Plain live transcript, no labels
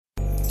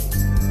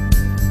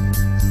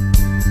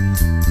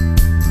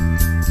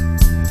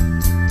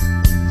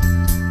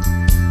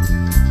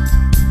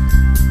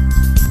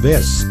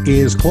This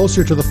is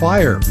Closer to the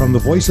Fire from the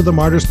Voice of the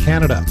Martyrs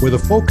Canada, with a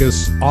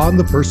focus on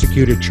the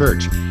persecuted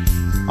church.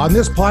 On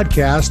this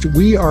podcast,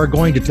 we are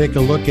going to take a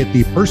look at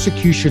the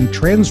persecution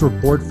trends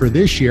report for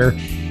this year.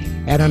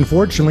 And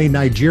unfortunately,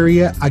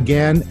 Nigeria,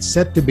 again,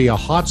 set to be a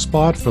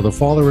hotspot for the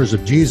followers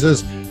of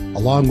Jesus,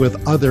 along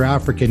with other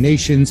African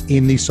nations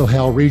in the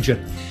Sahel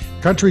region.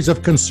 Countries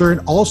of concern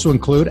also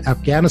include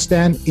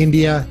Afghanistan,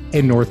 India,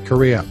 and North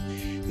Korea.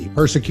 The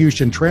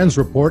Persecution Trends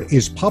Report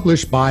is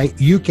published by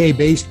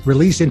UK-based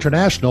Release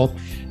International,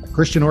 a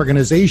Christian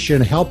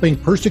organization helping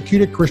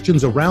persecuted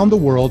Christians around the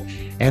world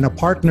and a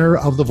partner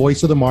of the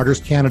Voice of the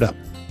Martyrs Canada.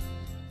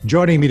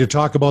 Joining me to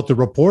talk about the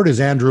report is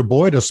Andrew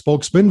Boyd, a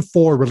spokesman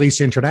for Release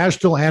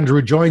International.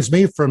 Andrew joins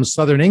me from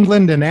Southern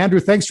England. And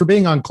Andrew, thanks for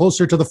being on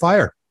Closer to the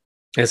Fire.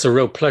 It's a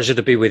real pleasure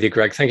to be with you,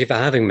 Greg. Thank you for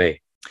having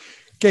me.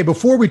 Okay,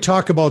 before we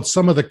talk about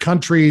some of the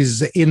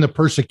countries in the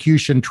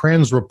Persecution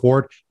Trends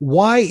Report,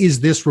 why is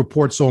this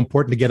report so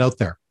important to get out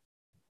there?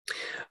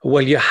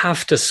 Well, you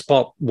have to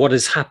spot what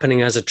is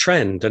happening as a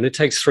trend, and it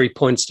takes 3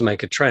 points to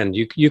make a trend.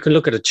 You can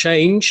look at a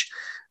change,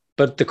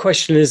 but the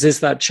question is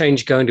that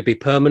change going to be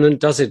permanent?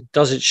 Does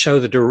it show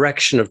the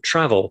direction of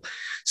travel?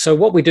 So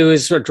what we do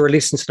is at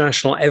Release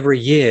International every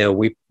year,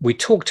 we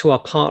talk to our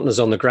partners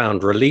on the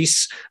ground.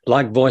 Release,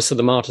 like Voice of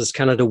the Martyrs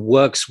Canada,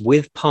 works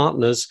with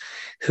partners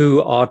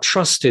who are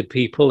trusted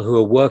people who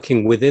are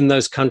working within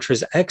those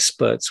countries,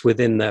 experts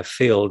within their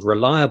field,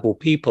 reliable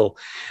people.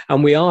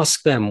 And we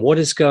ask them, what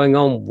is going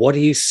on? What are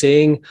you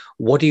seeing?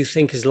 What do you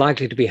think is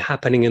likely to be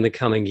happening in the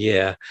coming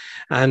year?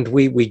 And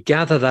we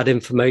gather that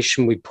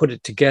information, we put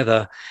it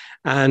together,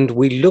 and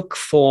we look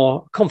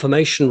for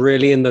confirmation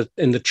really in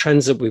the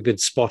trends that we've been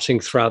spotting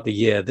throughout the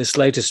year. This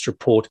latest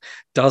report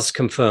does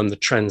confirm the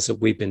trends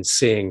that we've been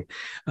seeing.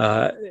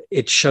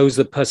 It shows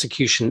that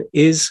persecution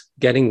is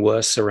getting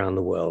worse around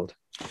the world.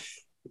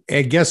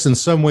 I guess in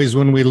some ways,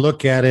 when we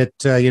look at it,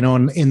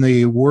 in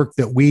the work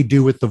that we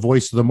do with the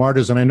Voice of the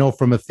Martyrs, and I know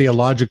from a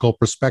theological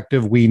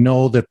perspective, we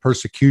know that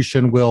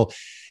persecution will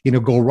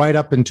go right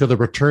up until the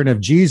return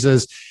of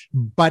Jesus,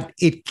 but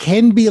it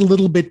can be a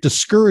little bit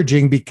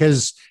discouraging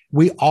because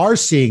we are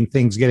seeing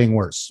things getting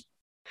worse.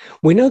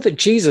 We know that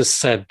Jesus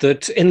said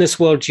that in this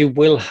world you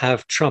will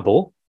have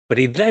trouble, but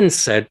he then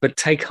said, but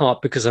take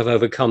heart because I've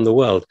overcome the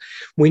world.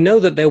 We know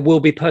that there will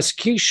be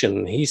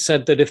persecution. He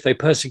said that if they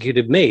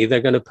persecuted me,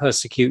 they're going to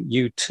persecute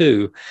you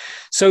too.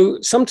 So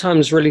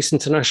sometimes Release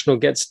International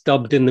gets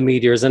dubbed in the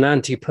media as an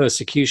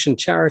anti-persecution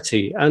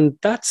charity. And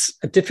that's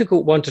a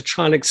difficult one to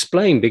try and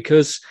explain,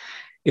 because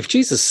if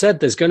Jesus said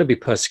there's going to be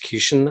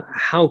persecution,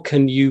 how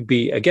can you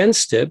be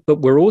against it?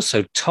 But we're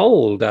also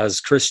told as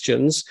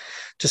Christians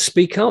to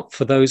speak up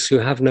for those who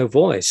have no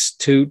voice,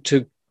 to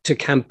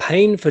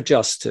campaign for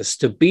justice,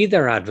 to be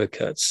their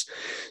advocates.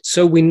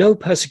 So we know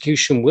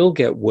persecution will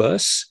get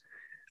worse.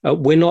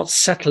 We're not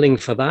settling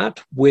for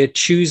that. We're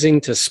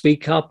choosing to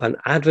speak up and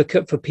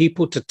advocate for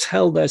people to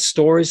tell their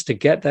stories, to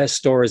get their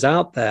stories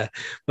out there.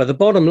 But the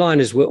bottom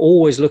line is we're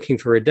always looking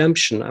for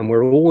redemption, and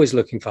we're always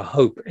looking for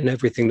hope in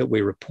everything that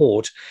we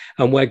report.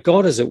 And where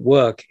God is at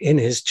work in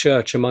his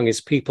church among his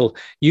people,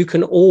 you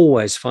can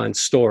always find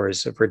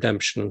stories of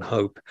redemption and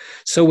hope.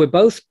 So we're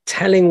both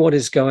telling what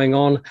is going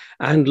on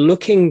and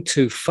looking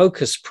to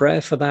focus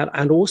prayer for that,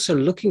 and also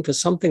looking for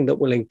something that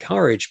will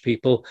encourage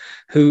people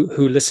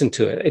who listen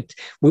to it.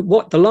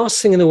 What the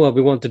last thing in the world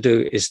we want to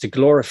do is to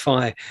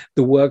glorify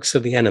the works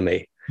of the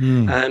enemy.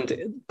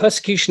 And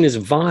persecution is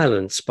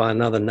violence by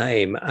another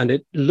name, and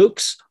it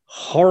looks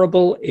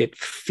horrible. It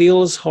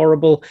feels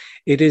horrible.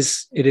 It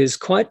is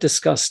quite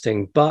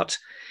disgusting. But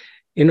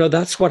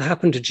that's what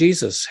happened to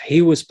Jesus.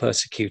 He was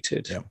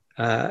persecuted.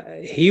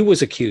 Yeah. He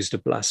was accused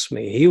of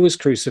blasphemy. He was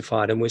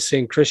crucified, and we're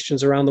seeing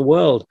Christians around the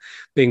world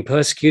being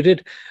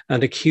persecuted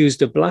and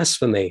accused of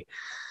blasphemy.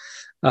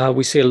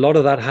 We see a lot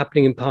of that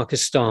happening in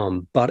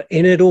Pakistan, but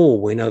in it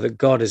all, we know that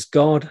God is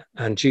God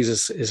and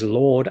Jesus is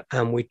Lord,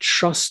 and we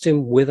trust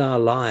him with our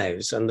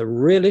lives. And the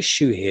real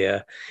issue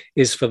here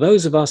is for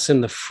those of us in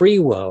the free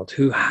world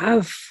who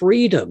have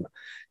freedom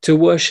to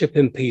worship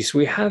in peace.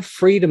 We have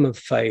freedom of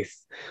faith.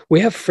 We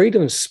have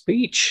freedom of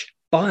speech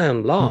by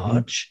and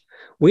large.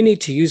 We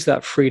need to use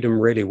that freedom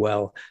really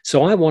well.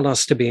 So I want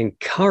us to be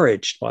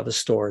encouraged by the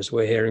stories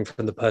we're hearing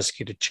from the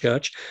persecuted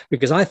church,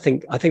 because I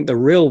think the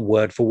real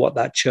word for what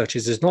that church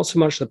is not so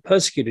much the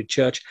persecuted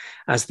church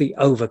as the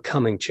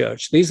overcoming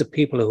church. These are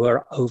people who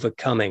are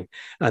overcoming,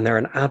 and they're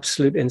an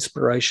absolute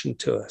inspiration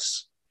to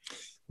us.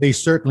 They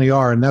certainly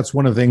are. And that's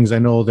one of the things I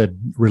know that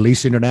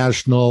Release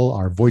International,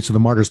 our Voice of the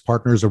Martyrs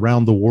partners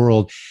around the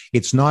world,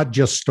 it's not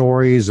just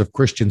stories of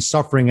Christian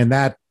suffering, and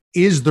that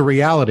is the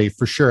reality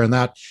for sure. And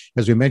that,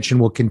 as we mentioned,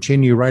 will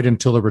continue right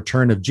until the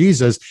return of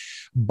Jesus.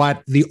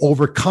 But the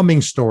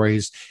overcoming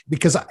stories,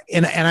 because,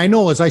 and I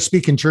know as I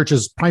speak in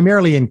churches,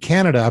 primarily in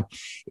Canada,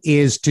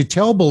 is to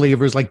tell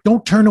believers, like,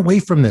 don't turn away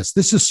from this.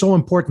 This is so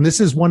important.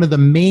 This is one of the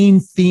main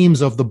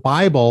themes of the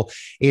Bible,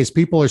 is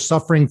people are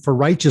suffering for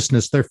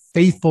righteousness, their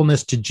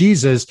faithfulness to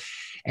Jesus.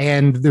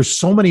 And there's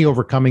so many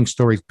overcoming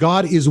stories.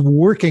 God is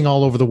working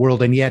all over the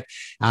world. And yet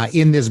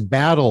in this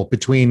battle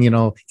between,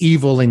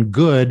 evil and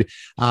good,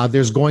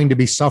 there's going to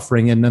be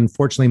suffering. And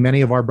unfortunately,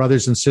 many of our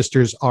brothers and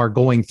sisters are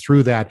going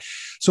through that.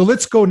 So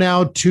let's go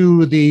now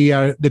to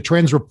the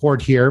trends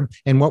report here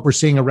and what we're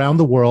seeing around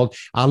the world.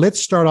 Let's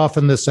start off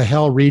in the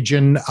Sahel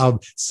region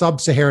of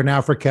sub-Saharan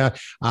Africa.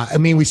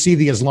 We see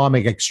the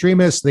Islamic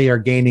extremists. They are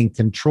gaining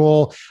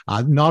control,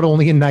 not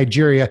only in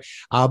Nigeria,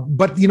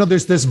 but,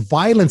 there's this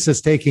violence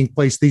that's taking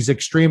place. These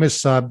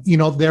extremists,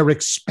 they're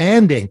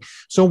expanding.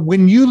 So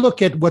when you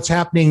look at what's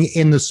happening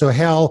in the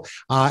Sahel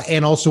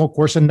and also, of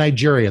course, in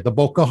Nigeria, the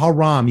Boko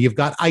Haram, you've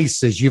got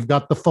ISIS, you've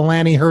got the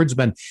Fulani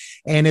herdsmen,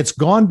 and it's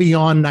gone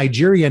beyond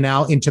Nigeria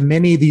now into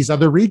many of these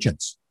other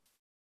regions.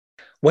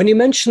 When you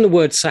mention the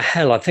word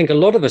Sahel, I think a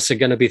lot of us are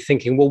going to be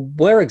thinking, well,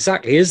 where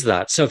exactly is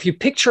that? So if you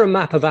picture a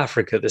map of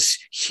Africa, this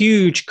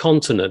huge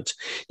continent,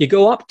 you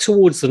go up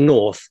towards the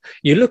north,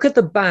 you look at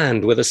the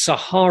band with the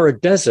Sahara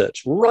Desert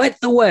right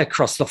the way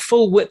across the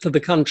full width of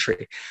the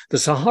country. The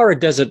Sahara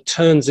Desert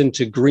turns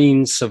into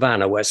green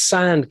savanna where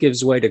sand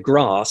gives way to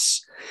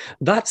grass.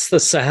 That's the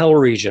Sahel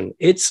region.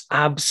 It's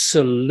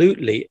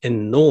absolutely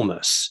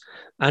enormous.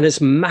 And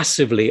it's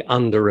massively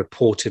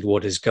underreported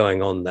what is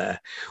going on there.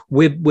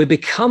 We're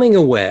becoming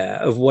aware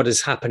of what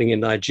is happening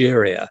in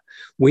Nigeria.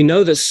 We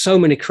know that so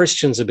many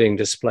Christians are being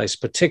displaced,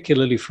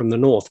 particularly from the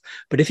north.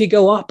 But if you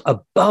go up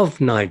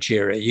above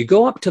Nigeria, you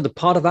go up to the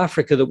part of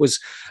Africa that was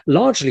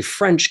largely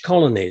French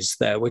colonies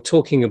there. We're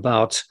talking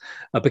about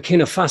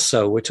Burkina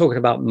Faso. We're talking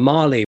about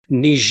Mali,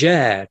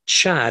 Niger,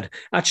 Chad.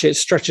 Actually, it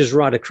stretches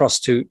right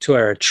across to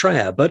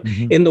Eritrea. But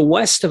in the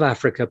west of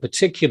Africa,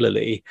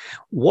 particularly,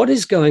 what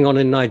is going on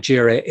in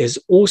Nigeria is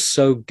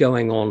also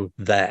going on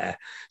there.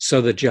 So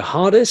the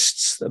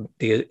jihadists,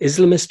 the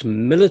Islamist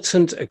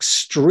militant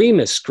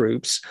extremist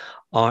groups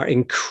are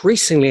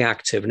increasingly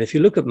active. And if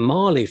you look at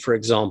Mali, for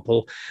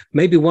example,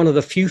 maybe one of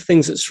the few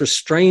things that's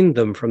restrained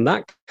them from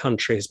that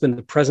country has been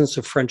the presence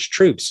of French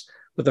troops.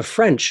 But the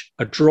French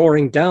are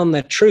drawing down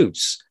their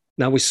troops.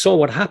 Now, we saw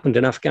what happened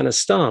in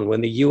Afghanistan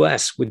when the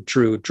US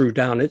drew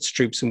down its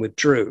troops and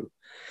withdrew.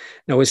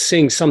 Now, we're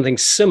seeing something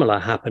similar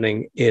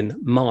happening in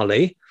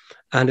Mali,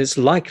 and it's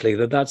likely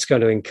that that's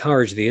going to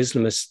encourage the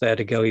Islamists there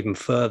to go even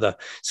further.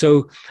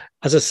 So,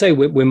 as I say,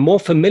 we're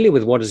more familiar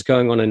with what is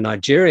going on in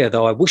Nigeria,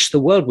 though I wish the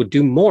world would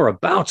do more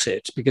about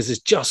it because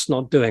it's just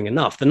not doing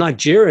enough. The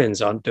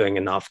Nigerians aren't doing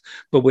enough,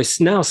 but we're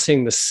now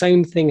seeing the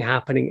same thing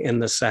happening in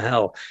the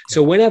Sahel.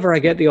 So whenever I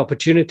get the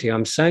opportunity,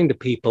 I'm saying to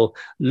people,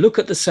 look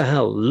at the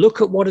Sahel, look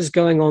at what is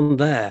going on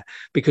there,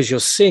 because you're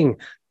seeing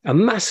a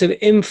massive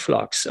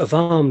influx of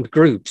armed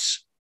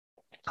groups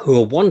who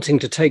are wanting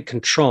to take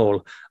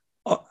control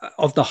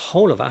of the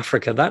whole of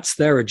Africa. That's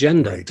their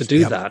agenda to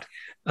do that.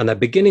 And they're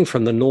beginning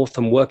from the north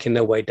and working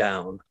their way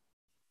down.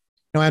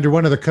 Now, Andrew,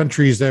 one of the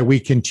countries that we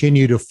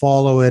continue to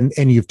follow, and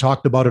you've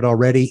talked about it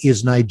already,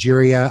 is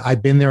Nigeria.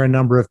 I've been there a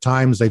number of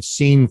times. I've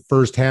seen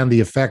firsthand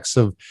the effects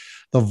of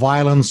the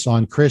violence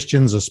on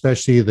Christians,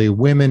 especially the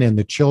women and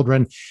the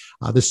children.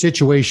 The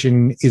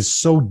situation is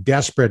so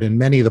desperate in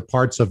many of the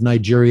parts of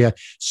Nigeria,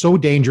 so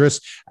dangerous.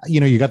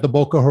 You got the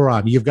Boko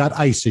Haram, you've got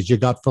ISIS,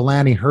 you've got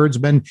Fulani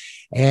herdsmen.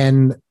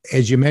 And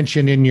as you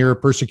mentioned in your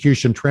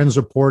persecution trends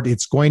report,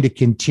 it's going to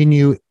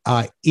continue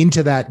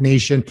into that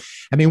nation.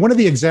 One of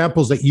the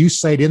examples that you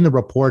cite in the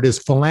report is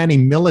Fulani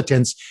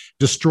militants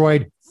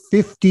destroyed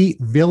 50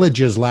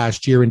 villages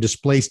last year and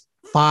displaced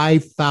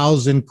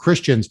 5,000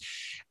 Christians.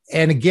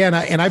 And again,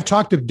 I've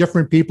talked to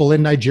different people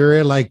in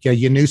Nigeria, like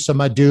Yunusa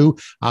Madu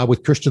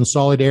with Christian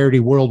Solidarity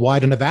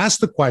Worldwide, and I've asked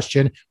the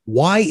question,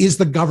 why is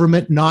the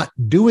government not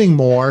doing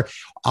more?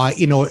 Are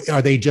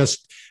they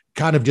just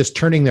kind of just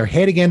turning their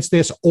head against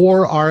this,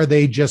 or are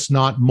they just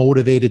not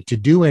motivated to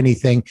do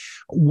anything?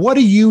 What are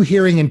you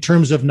hearing in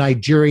terms of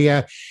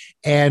Nigeria,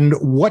 and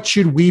what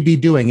should we be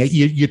doing?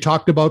 You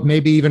talked about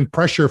maybe even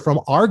pressure from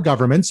our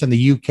governments in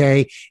the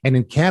UK and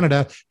in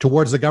Canada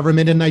towards the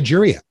government in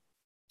Nigeria.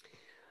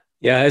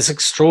 Yeah, it's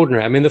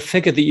extraordinary. The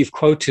figure that you've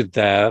quoted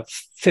there,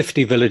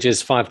 50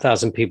 villages,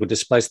 5,000 people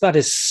displaced, that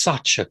is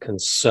such a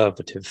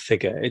conservative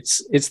figure.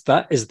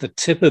 That is the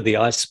tip of the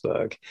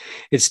iceberg.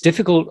 It's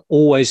difficult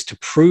always to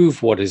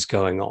prove what is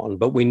going on,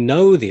 but we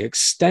know the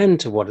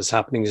extent of what is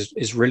happening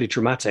is really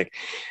dramatic.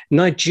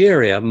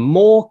 Nigeria,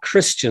 more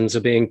Christians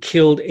are being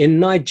killed in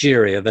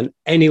Nigeria than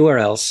anywhere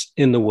else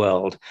in the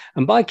world.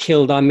 And by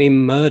killed, I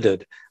mean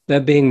murdered.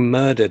 They're being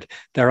murdered.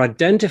 They're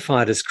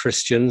identified as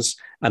Christians,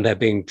 and they're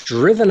being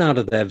driven out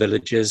of their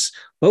villages.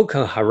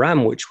 Boko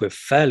Haram, which we're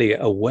fairly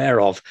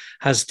aware of,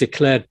 has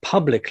declared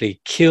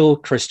publicly, kill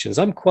Christians.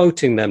 I'm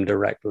quoting them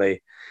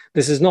directly.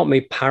 This is not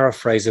me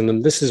paraphrasing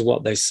them. This is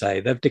what they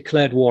say. They've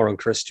declared war on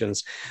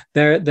Christians.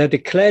 Their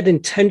declared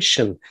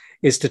intention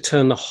is to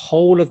turn the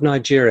whole of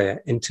Nigeria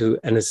into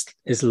an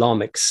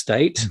Islamic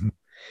state. Mm-hmm.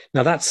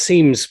 Now, that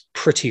seems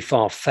pretty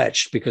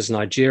far-fetched because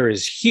Nigeria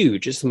is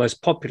huge. It's the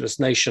most populous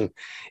nation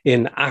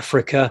in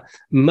Africa.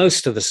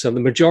 The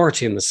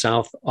majority in the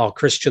south are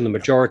Christian, the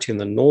majority in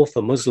the north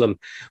are Muslim.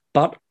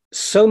 But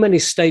so many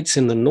states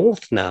in the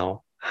north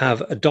now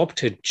have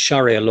adopted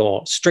Sharia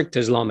law, strict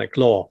Islamic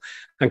law,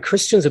 and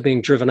Christians are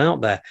being driven out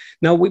there.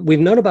 Now, we've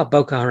known about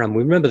Boko Haram.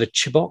 We remember the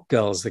Chibok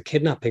girls, the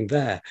kidnapping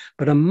there,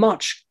 but a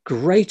much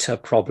greater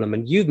problem,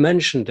 and you've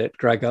mentioned it,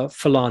 Gregor,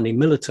 Fulani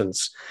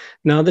militants.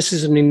 Now, this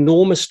is an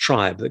enormous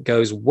tribe that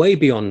goes way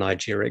beyond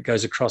Nigeria. It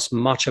goes across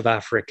much of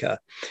Africa.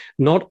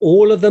 Not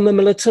all of them are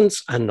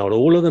militants, and not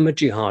all of them are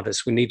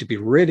jihadists. We need to be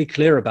really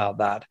clear about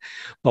that.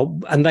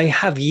 And they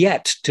have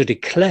yet to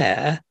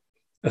declare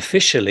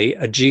officially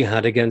a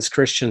jihad against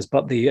Christians,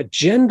 but the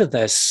agenda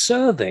they're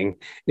serving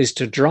is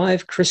to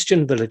drive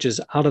Christian villagers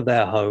out of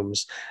their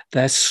homes.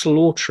 They're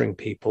slaughtering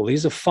people.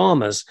 These are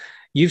farmers.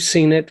 You've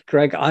seen it,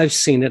 Greg. I've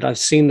seen it. I've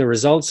seen the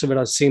results of it.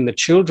 I've seen the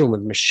children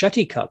with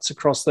machete cuts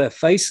across their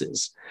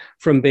faces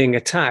from being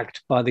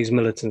attacked by these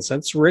militants.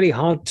 That's really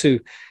hard to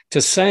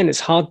say, and it's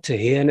hard to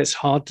hear, and it's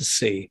hard to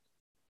see.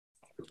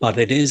 But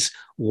it is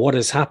what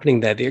is happening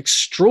there. The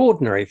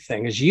extraordinary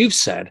thing, as you've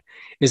said,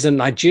 is that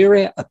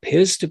Nigeria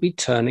appears to be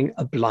turning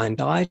a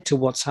blind eye to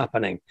what's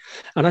happening.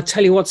 And I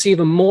tell you what's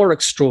even more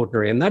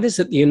extraordinary, and that is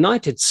that the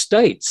United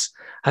States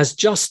has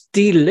just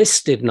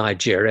delisted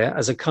Nigeria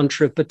as a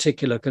country of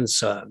particular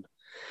concern.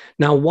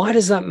 Now, why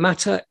does that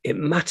matter? It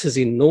matters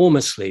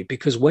enormously,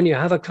 because when you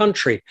have a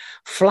country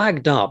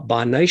flagged up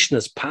by a nation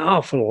as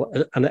powerful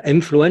and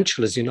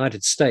influential as the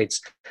United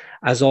States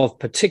as of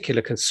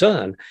particular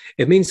concern,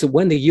 it means that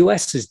when the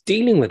US is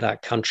dealing with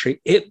that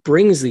country, it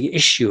brings the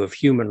issue of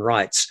human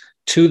rights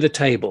to the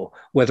table,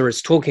 whether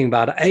it's talking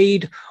about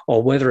aid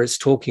or whether it's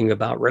talking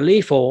about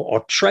relief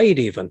or trade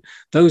even.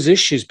 Those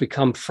issues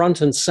become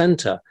front and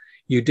center.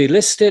 You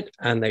delist it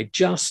and they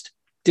just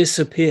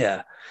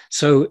disappear.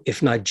 So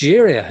if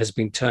Nigeria has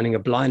been turning a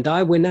blind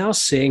eye, we're now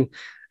seeing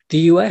the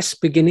US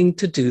beginning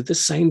to do the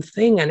same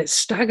thing. And it's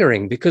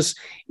staggering, because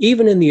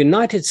even in the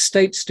United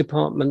States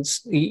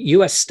Department's, the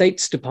US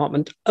State's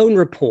Department own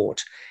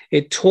report,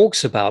 it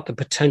talks about the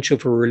potential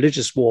for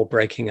religious war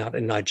breaking out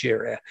in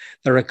Nigeria.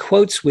 There are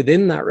quotes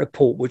within that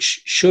report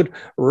which should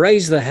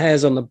raise the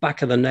hairs on the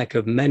back of the neck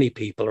of many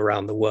people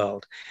around the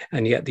world.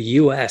 And yet the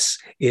US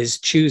is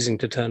choosing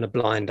to turn a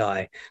blind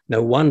eye.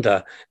 No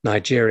wonder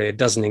Nigeria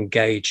doesn't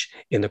engage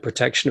in the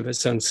protection of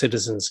its own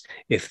citizens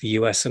if the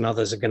US and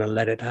others are going to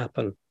let it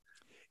happen.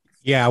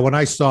 Yeah, when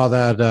I saw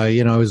that,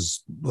 it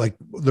was like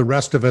the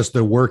rest of us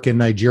that work in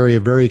Nigeria,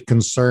 very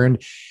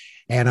concerned.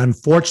 And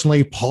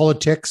unfortunately,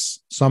 politics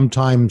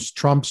sometimes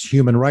trumps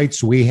human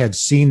rights. We had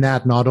seen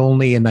that not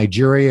only in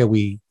Nigeria,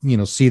 we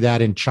see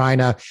that in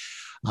China.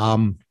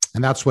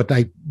 And that's what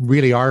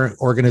really our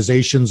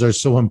organizations are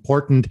so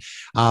important.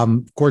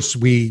 Of course,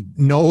 we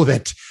know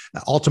that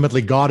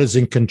ultimately God is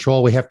in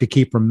control. We have to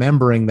keep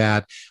remembering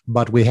that,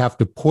 but we have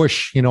to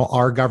push,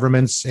 our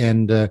governments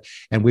and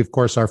we, of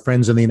course, our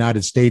friends in the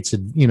United States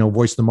and,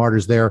 Voice of the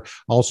Martyrs there,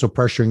 also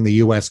pressuring the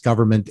U.S.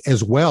 government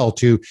as well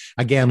to,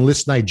 again,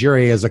 list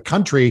Nigeria as a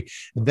country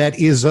that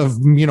is of,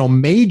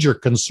 major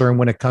concern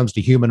when it comes to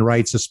human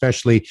rights,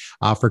 especially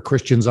for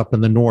Christians up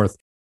in the north.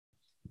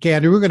 Okay,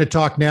 Andrew, we're going to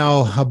talk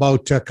now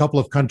about a couple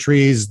of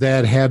countries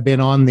that have been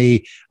on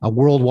the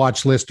World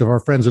Watch list of our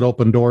friends at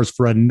Open Doors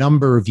for a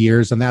number of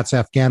years, and that's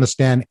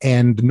Afghanistan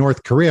and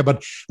North Korea.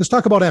 But let's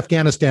talk about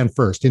Afghanistan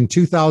first. In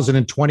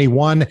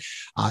 2021,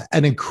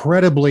 an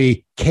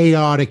incredibly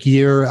chaotic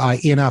year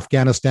in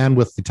Afghanistan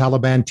with the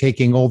Taliban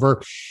taking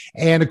over.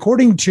 And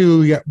according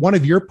to one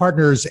of your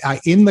partners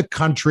in the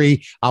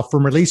country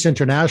from Release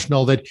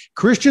International, that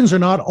Christians are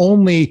not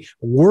only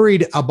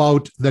worried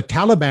about the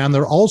Taliban,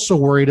 they're also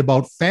worried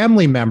about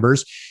family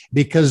members,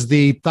 because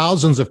the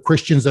thousands of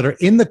Christians that are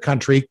in the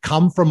country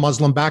come from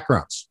Muslim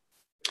backgrounds.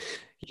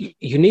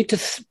 You need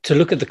to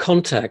look at the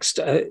context.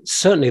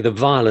 Certainly the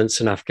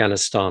violence in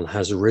Afghanistan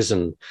has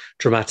risen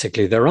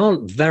dramatically. There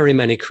aren't very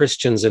many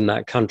Christians in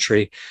that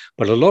country,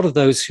 but a lot of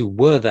those who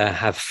were there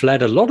have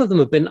fled. A lot of them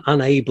have been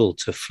unable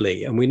to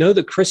flee. And we know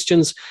that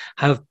Christians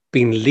have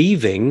been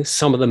leaving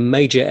some of the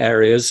major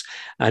areas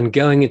and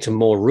going into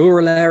more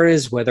rural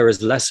areas where there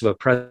is less of a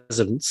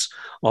presence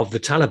of the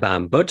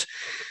Taliban. But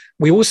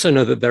we also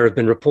know that there have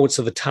been reports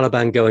of the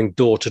Taliban going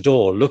door to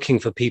door, looking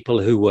for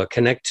people who were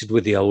connected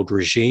with the old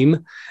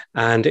regime.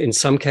 And in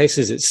some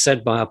cases, it's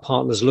said by our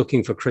partners,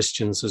 looking for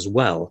Christians as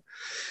well.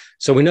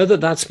 So we know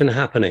that that's been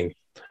happening.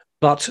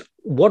 But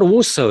what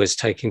also is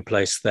taking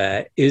place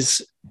there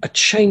is a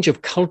change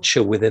of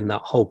culture within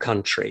that whole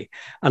country.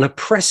 An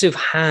oppressive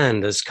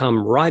hand has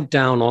come right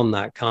down on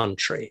that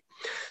country,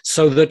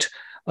 so that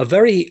a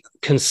very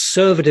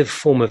conservative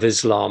form of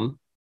Islam,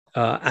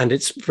 and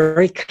it's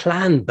very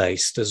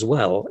clan-based as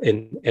well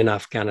in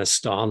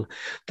Afghanistan,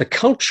 the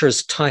culture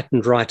has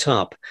tightened right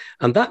up.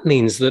 And that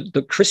means that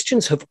the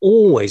Christians have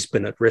always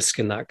been at risk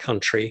in that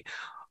country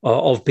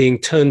of being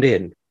turned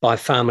in by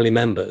family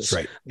members.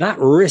 Right. That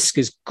risk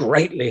is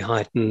greatly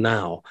heightened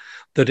now.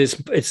 That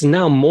it's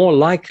now more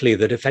likely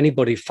that if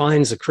anybody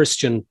finds a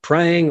Christian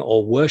praying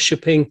or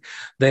worshiping,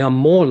 they are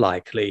more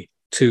likely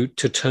to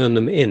turn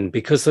them in,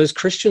 because those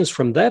Christians,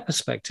 from their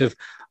perspective,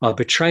 are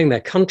betraying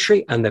their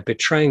country and they're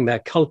betraying their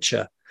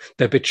culture.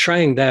 They're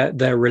betraying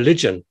their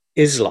religion,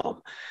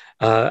 Islam,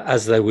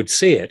 as they would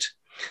see it.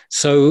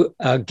 So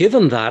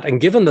given that,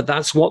 and given that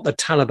that's what the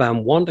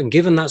Taliban want, and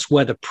given that's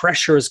where the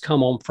pressure has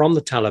come on from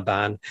the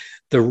Taliban,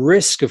 the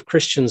risk of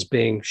Christians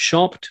being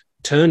shopped,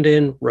 turned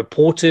in,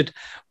 reported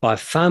by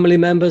family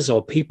members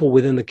or people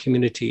within the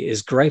community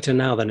is greater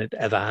now than it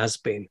ever has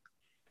been.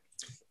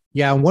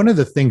 Yeah, and one of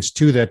the things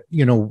too that,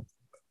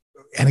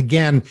 and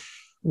again,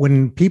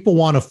 when people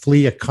want to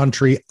flee a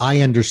country,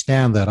 I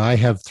understand that. I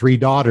have 3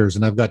 daughters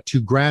and I've got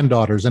 2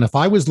 granddaughters. And if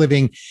I was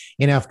living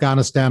in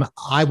Afghanistan,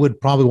 I would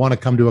probably want to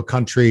come to a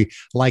country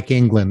like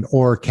England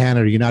or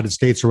Canada, United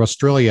States or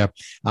Australia,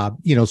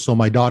 so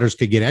my daughters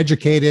could get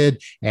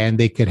educated and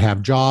they could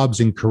have jobs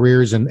and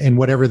careers and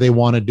whatever they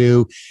want to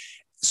do.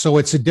 So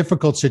it's a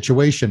difficult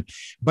situation,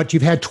 but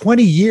you've had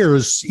 20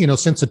 years,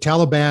 since the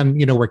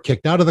Taliban, were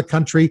kicked out of the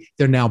country.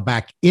 They're now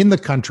back in the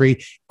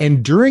country.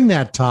 And during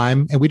that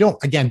time, and we don't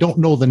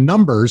know the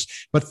numbers,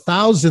 but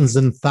thousands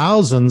and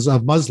thousands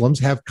of Muslims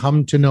have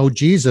come to know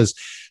Jesus.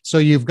 So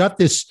you've got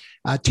this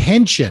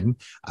tension.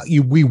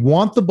 We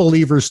want the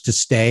believers to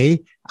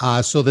stay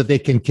so that they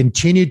can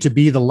continue to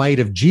be the light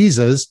of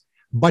Jesus.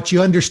 But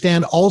you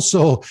understand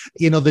also,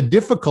 the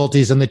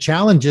difficulties and the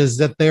challenges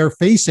that they're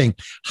facing.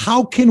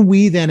 How can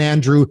we then,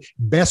 Andrew,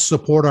 best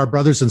support our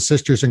brothers and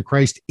sisters in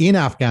Christ in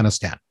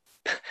Afghanistan?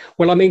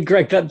 Well, I mean,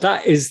 Greg,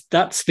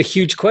 that's the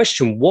huge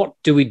question. What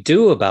do we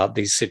do about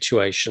these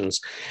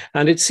situations?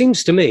 And it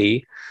seems to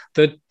me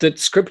that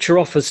Scripture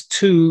offers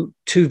two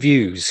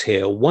views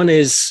here. One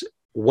is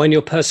when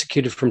you're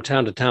persecuted from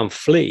town to town,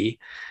 flee.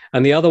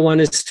 And the other one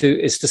is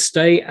to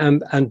stay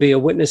and be a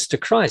witness to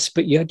Christ.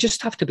 But you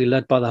just have to be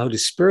led by the Holy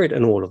Spirit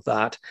and all of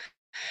that.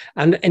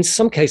 And in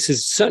some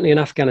cases, certainly in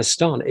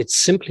Afghanistan, it's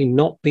simply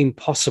not been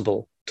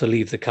possible to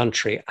leave the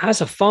country.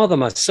 As a father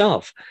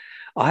myself,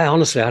 I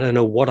don't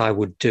know what I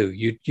would do.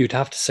 You'd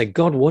have to say,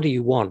 God, what do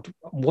you want?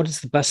 What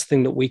is the best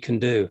thing that we can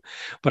do?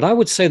 But I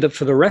would say that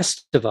for the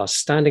rest of us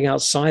standing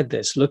outside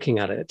this, looking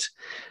at it,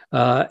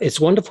 it's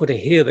wonderful to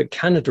hear that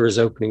Canada is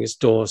opening its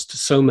doors to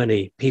so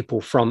many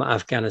people from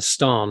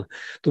Afghanistan.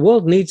 The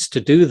world needs to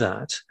do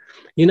that.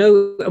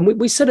 And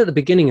we said at the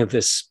beginning of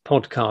this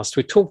podcast,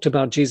 we talked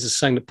about Jesus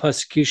saying that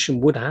persecution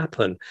would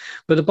happen.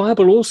 But the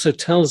Bible also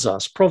tells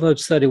us,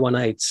 Proverbs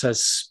 31:8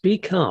 says,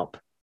 speak up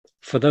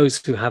for those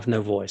who have no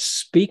voice.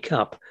 Speak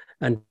up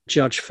and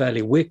judge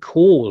fairly. We're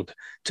called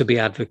to be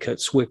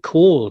advocates. We're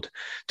called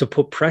to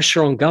put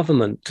pressure on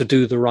government to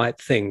do the right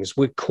things.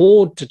 We're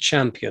called to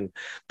champion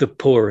the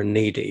poor and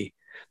needy.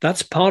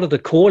 That's part of the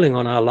calling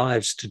on our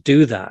lives to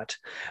do that.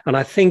 And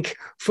I think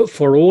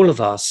for all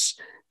of us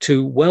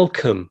to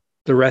welcome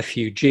the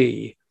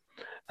refugee,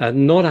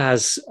 not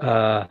as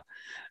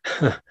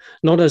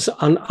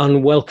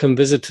unwelcome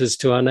visitors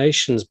to our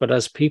nations, but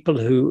as people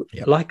who,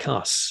 like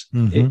us,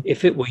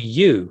 if it were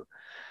you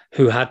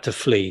who had to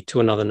flee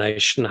to another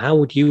nation, how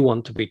would you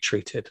want to be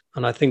treated?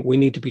 And I think we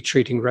need to be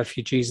treating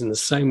refugees in the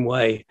same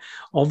way.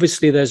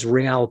 Obviously, there's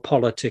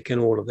realpolitik in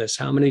all of this.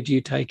 How many do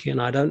you take in?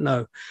 I don't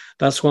know.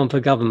 That's one for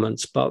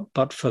governments, but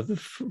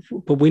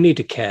we need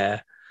to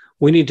care.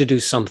 We need to do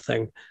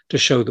something to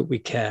show that we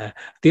care.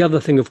 The other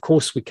thing, of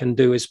course, we can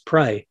do is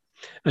pray.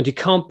 And you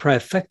can't pray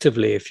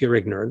effectively if you're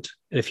ignorant,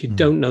 if you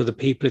don't know the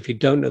people, if you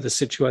don't know the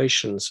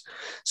situations.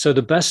 So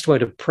the best way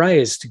to pray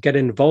is to get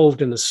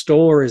involved in the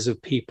stories of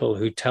people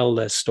who tell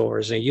their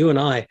stories. And you and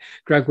I,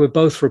 Greg, we're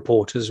both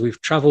reporters. We've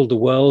traveled the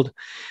world.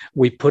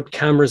 We put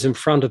cameras in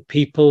front of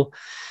people,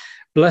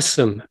 bless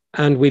them,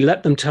 and we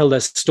let them tell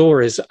their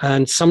stories.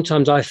 And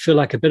sometimes I feel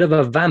like a bit of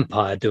a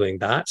vampire doing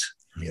that.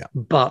 Yeah.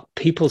 But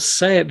people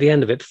say at the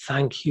end of it,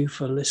 thank you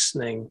for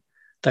listening.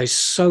 They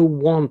so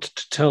want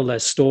to tell their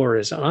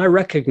stories. And I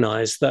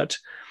recognize that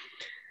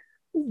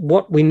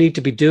what we need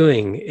to be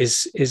doing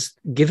is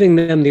giving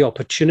them the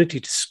opportunity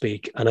to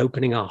speak and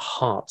opening our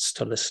hearts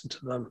to listen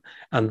to them.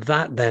 And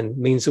that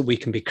then means that we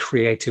can be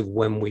creative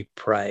when we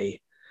pray.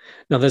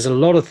 Now, there's a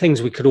lot of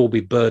things we could all be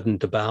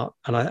burdened about.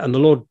 And the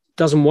Lord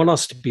doesn't want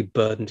us to be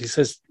burdened. He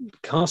says,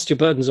 cast your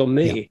burdens on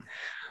me.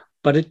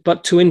 Yeah.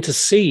 But to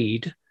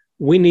intercede,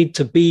 we need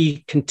to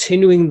be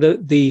continuing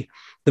the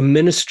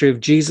ministry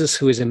of Jesus,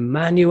 who is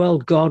Emmanuel,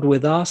 God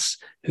with us,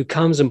 who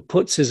comes and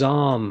puts his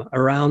arm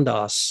around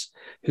us,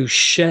 who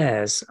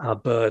shares our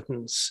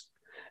burdens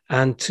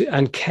and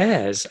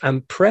cares.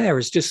 And prayer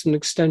is just an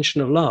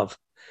extension of love.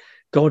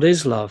 God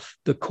is love.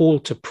 The call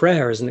to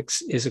prayer is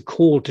a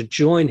call to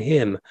join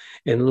him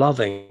in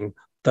loving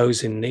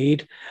those in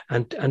need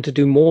and to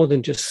do more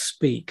than just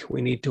speak.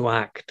 We need to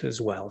act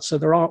as well. So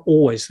there are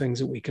always things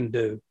that we can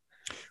do.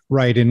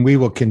 Right. And we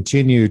will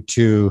continue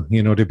to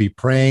be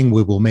praying.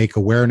 We will make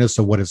awareness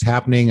of what is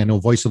happening. I know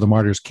Voice of the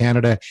Martyrs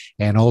Canada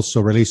and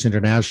also Release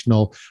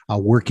International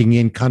working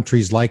in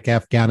countries like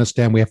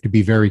Afghanistan. We have to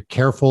be very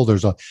careful.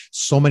 There's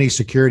so many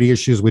security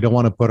issues. We don't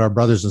want to put our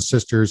brothers and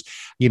sisters,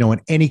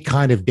 in any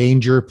kind of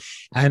danger.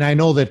 And I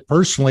know that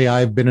personally,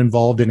 I've been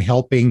involved in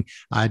helping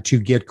to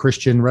get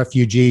Christian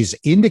refugees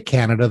into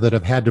Canada that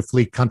have had to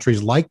flee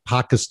countries like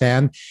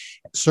Pakistan.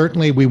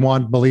 Certainly, we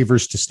want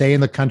believers to stay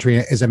in the country,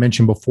 as I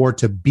mentioned before,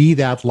 to be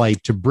that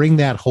light, to bring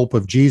that hope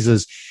of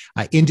Jesus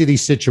into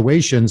these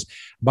situations,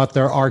 but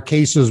there are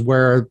cases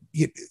where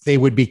they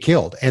would be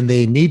killed and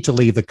they need to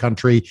leave the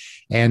country.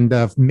 And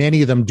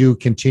many of them do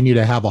continue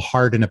to have a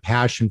heart and a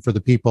passion for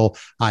the people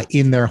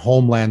in their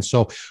homeland.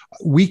 So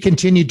we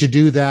continue to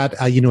do that,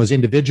 as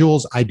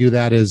individuals. I do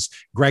that as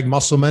Greg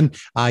Musselman,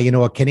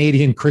 a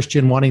Canadian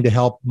Christian wanting to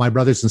help my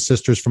brothers and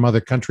sisters from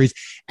other countries.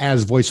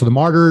 As Voice of the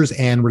Martyrs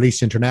and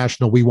Release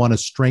International, we want to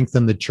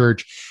strengthen the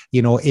church,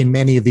 in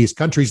many of these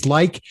countries,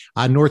 like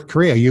North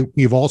Korea.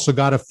 You've also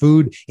got a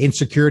food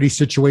insecurity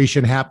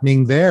situation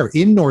happening there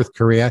in North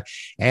Korea.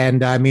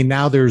 And I mean,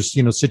 now there's,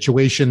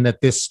 situation that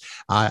this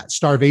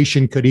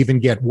starvation could even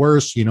get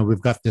worse.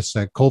 We've got this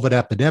COVID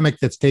epidemic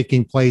that's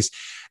taking place.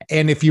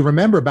 And if you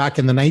remember back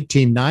in the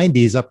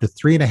 1990s, up to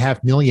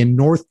 3.5 million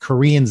North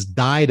Koreans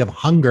died of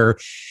hunger.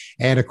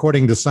 And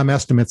according to some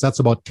estimates, that's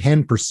about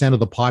 10% of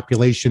the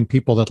population,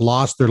 people that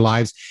lost their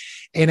lives.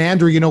 And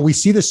Andrew, we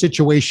see the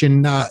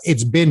situation.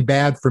 It's been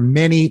bad for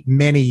many,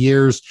 many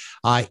years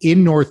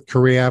in North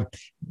Korea.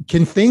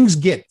 Can things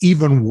get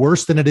even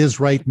worse than it is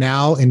right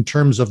now in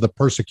terms of the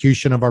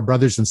persecution of our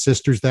brothers and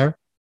sisters there?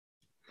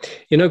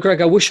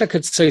 Greg, I wish I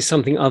could say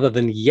something other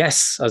than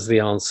yes as the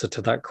answer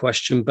to that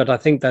question, but I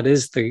think that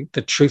is the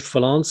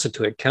truthful answer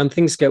to it. Can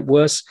things get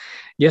worse?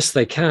 Yes,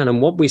 they can.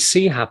 And what we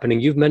see happening,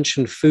 you've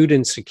mentioned food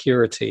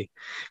insecurity.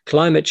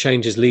 Climate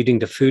change is leading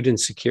to food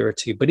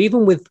insecurity. But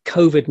even with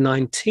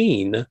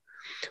COVID-19,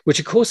 which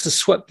of course has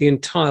swept the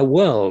entire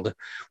world,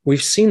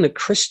 we've seen that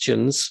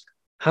Christians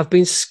have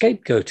been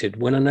scapegoated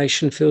when a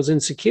nation feels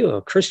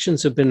insecure.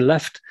 Christians have been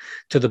left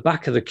to the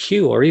back of the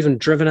queue or even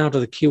driven out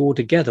of the queue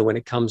altogether when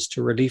it comes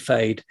to relief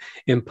aid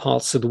in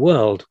parts of the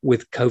world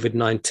with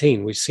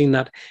COVID-19. We've seen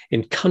that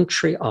in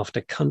country after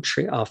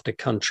country after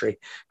country.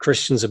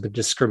 Christians have been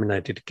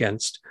discriminated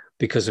against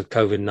because of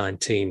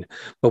COVID-19.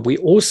 But we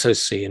also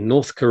see in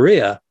North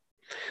Korea,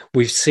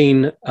 we've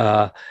seen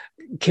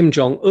Kim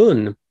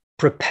Jong-un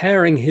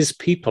preparing his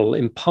people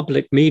in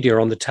public media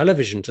on the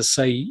television to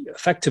say,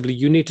 effectively,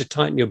 you need to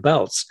tighten your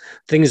belts.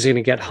 Things are going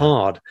to get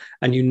hard.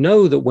 And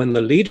that when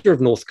the leader of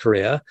North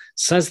Korea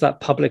says that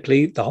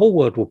publicly, the whole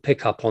world will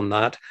pick up on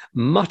that.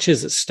 Much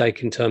is at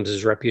stake in terms of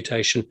his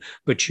reputation.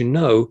 But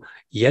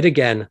yet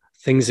again,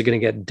 things are going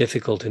to get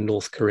difficult in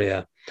North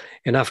Korea.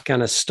 In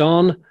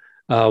Afghanistan,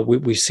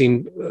 we've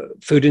seen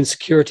food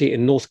insecurity.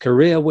 In North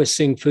Korea, we're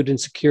seeing food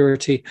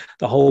insecurity.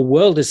 The whole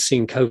world is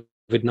seeing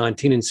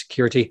COVID-19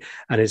 insecurity,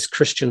 and it's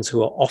Christians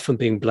who are often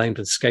being blamed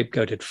and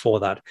scapegoated for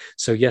that.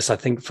 So yes, I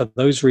think for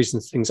those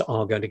reasons, things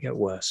are going to get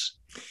worse.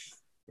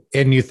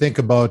 And you think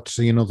about,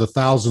 the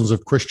thousands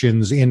of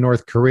Christians in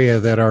North Korea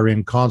that are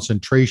in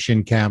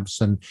concentration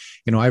camps. And,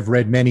 I've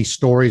read many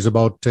stories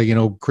about,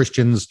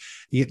 Christians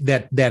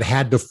that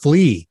had to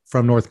flee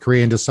from North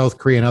Korea into South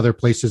Korea and other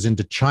places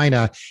into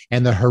China,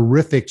 and the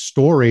horrific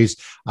stories.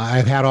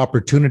 I've had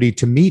opportunity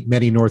to meet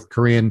many North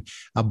Korean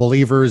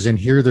believers and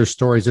hear their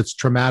stories. It's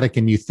traumatic.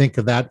 And you think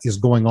of that is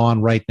going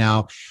on right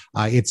now.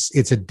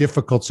 It's a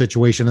difficult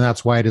situation. And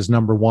that's why it is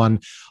number one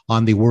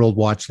on the World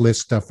Watch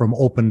list from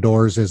Open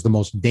Doors as the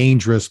most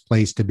dangerous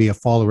place to be a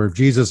follower of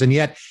Jesus. And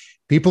yet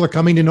people are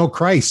coming to know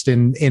Christ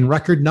in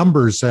record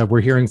numbers.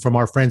 We're hearing from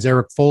our friends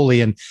Eric Foley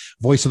and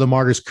Voice of the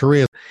Martyrs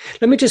Korea.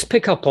 Let me just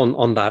pick up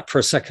on that for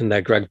a second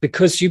there, Greg,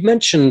 because you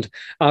mentioned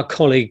our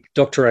colleague,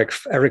 Dr.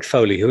 Eric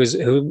Foley, who is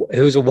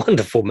a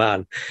wonderful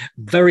man,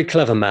 very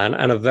clever man,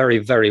 and a very,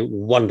 very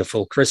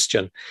wonderful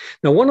Christian.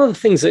 Now, one of the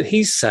things that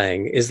he's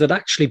saying is that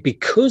actually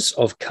because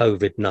of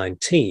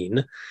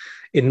COVID-19,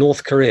 in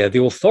North Korea,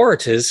 the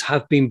authorities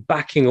have been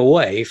backing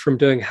away from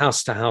doing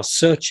house-to-house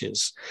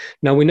searches.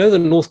 Now, we know that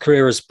North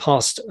Korea has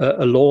passed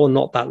a law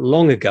not that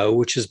long ago,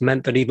 which has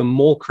meant that even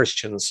more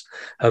Christians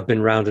have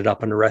been rounded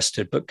up and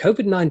arrested. But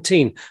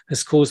COVID-19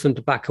 has caused them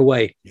to back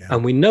away. Yeah.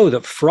 And we know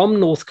that from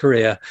North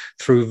Korea,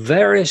 through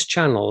various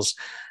channels,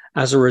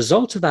 as a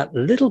result of that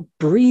little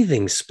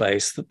breathing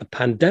space that the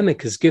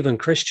pandemic has given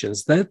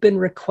Christians, they've been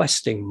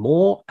requesting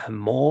more and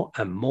more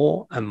and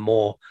more and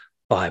more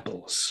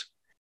Bibles.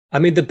 I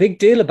mean, the big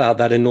deal about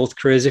that in North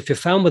Korea is if you're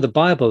found with a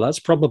Bible,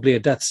 that's probably a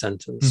death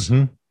sentence.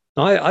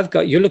 Mm-hmm.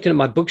 You're looking at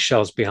my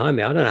bookshelves behind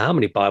me. I don't know how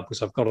many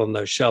Bibles I've got on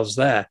those shelves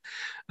there.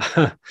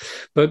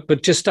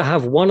 but just to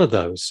have one of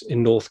those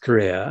in North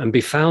Korea and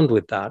be found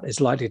with that is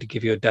likely to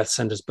give you a death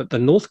sentence. But the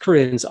North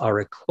Koreans are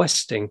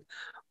requesting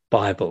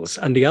Bibles.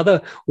 And the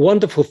other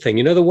wonderful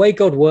thing, the way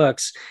God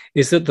works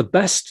is that the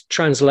best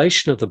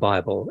translation of the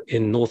Bible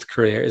in North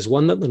Korea is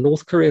one that the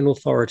North Korean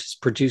authorities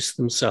produce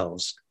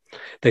themselves.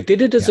 They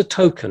did it as a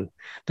token.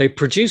 They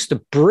produced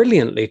a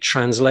brilliantly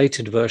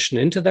translated version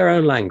into their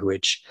own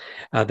language.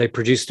 They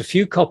produced a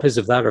few copies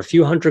of that or a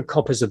few hundred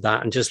copies of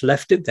that and just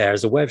left it there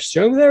as a way of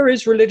showing there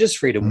is religious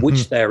freedom,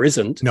 which there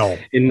isn't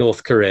in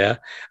North Korea.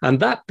 And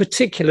that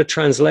particular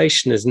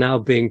translation is now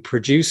being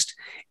produced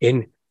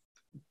in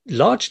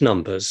large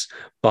numbers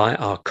by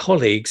our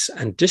colleagues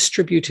and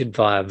distributed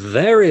via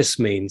various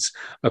means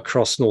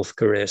across North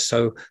Korea.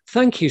 So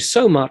thank you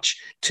so much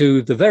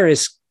to the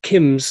various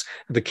Kims,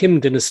 the Kim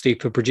dynasty,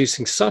 for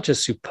producing such a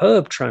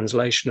superb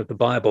translation of the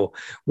Bible,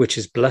 which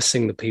is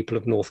blessing the people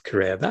of North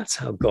Korea. That's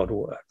how God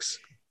works.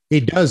 He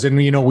does. And,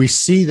 we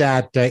see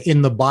that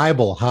in the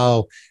Bible,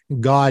 how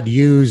God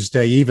used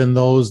even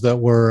those that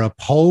were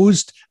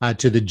opposed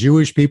to the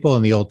Jewish people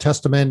in the Old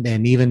Testament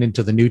and even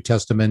into the New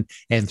Testament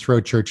and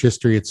throughout church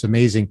history. It's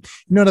amazing.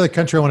 Another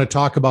country I want to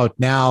talk about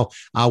now,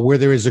 where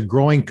there is a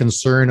growing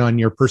concern on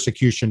your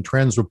persecution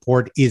trends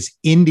report, is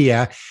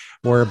India,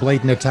 where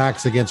blatant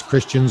attacks against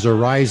Christians are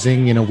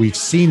rising. We've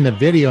seen the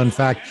video. In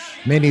fact,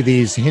 many of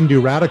these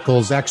Hindu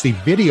radicals actually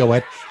video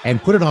it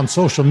and put it on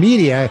social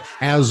media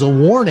as a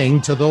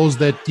warning to those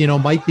that,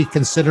 might be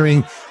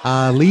considering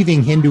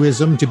leaving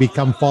Hinduism to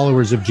become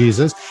followers of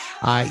Jesus.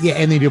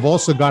 And then you've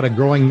also got a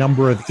growing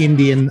number of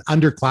Indian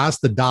underclass,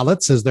 the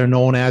Dalits, as they're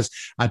known as,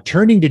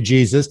 turning to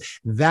Jesus.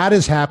 That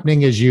is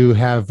happening as you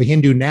have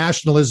Hindu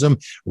nationalism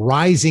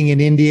rising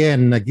in India.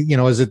 And,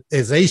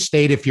 as they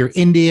state, if you're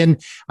Indian,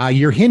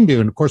 you're Hindu.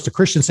 And of course, the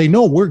Christians say,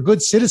 no, we're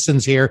good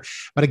citizens here.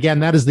 But again,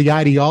 that is the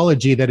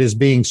ideology that is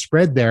being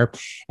spread there.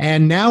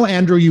 And now,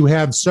 Andrew, you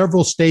have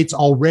several states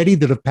already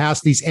that have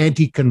passed these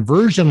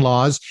anti-conversion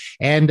laws.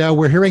 And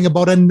we're hearing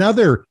about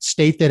another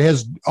state that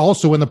has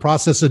also in the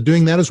process of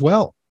doing that as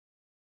well.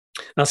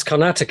 That's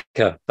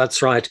Karnataka.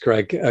 That's right,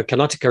 Greg.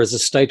 Karnataka is a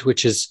state where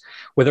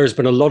there has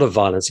been a lot of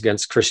violence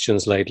against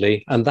Christians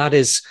lately, and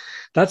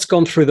that's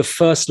gone through the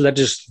first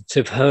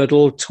legislative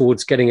hurdle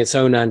towards getting its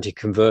own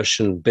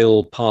anti-conversion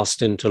bill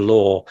passed into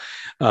law.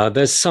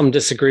 There's some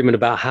disagreement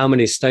about how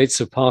many states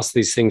have passed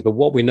these things, but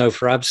what we know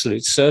for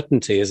absolute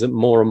certainty is that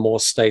more and more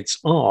states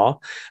are,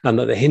 and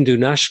that the Hindu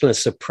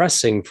nationalists are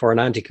pressing for an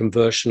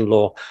anti-conversion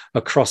law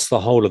across the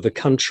whole of the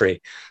country.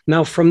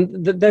 Now,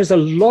 there's a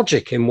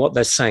logic in what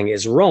they're saying.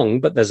 It's wrong,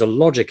 but there's a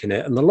logic in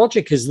it. And the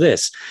logic is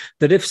this,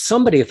 that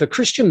if a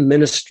Christian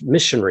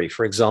missionary,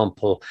 for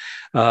example,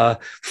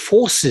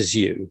 forces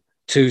you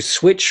to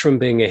switch from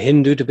being a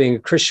Hindu to being a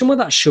Christian, well,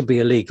 that should be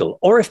illegal.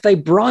 Or if they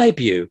bribe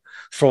you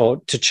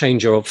to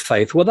change your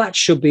faith, well, that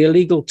should be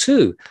illegal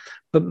too.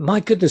 But my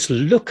goodness,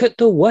 look at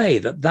the way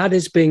that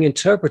is being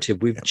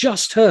interpreted. We've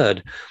just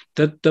heard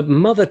that the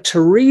Mother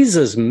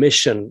Teresa's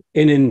mission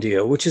in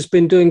India, which has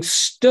been doing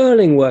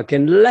sterling work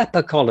in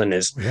leper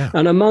colonies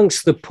and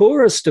amongst the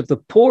poorest of the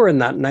poor in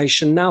that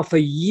nation now for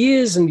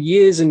years and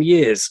years and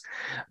years,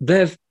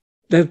 they've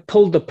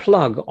pulled the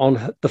plug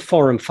on the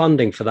foreign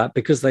funding for that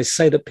because they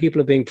say that people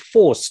are being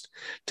forced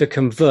to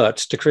convert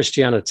to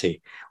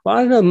Christianity. Well,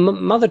 I don't know,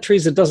 Mother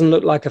Teresa doesn't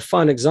look like a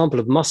fine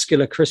example of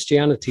muscular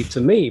Christianity to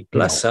me,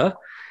 bless her.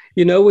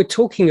 We're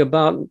talking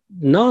about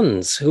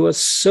nuns who are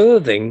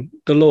serving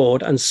the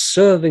Lord and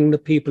serving the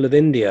people of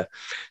India.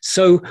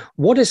 So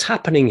what is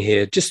happening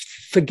here? Just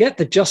forget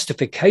the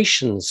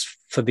justifications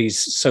for these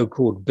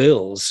so-called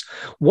bills.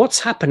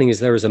 What's happening is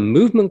there is a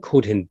movement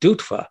called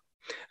Hindutva,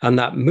 and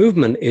that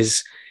movement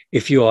is,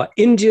 if you are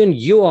Indian,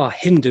 you are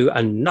Hindu,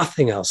 and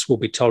nothing else will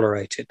be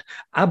tolerated.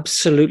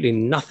 Absolutely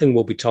nothing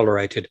will be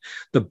tolerated.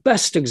 The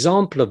best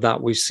example of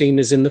that we've seen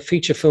is in the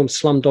feature film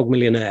Slumdog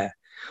Millionaire,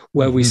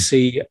 where we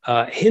see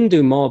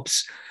Hindu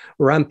mobs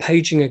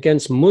rampaging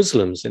against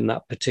Muslims in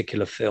that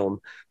particular film.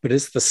 But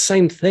it's the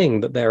same thing,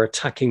 that they're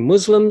attacking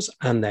Muslims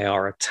and they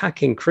are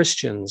attacking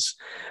Christians.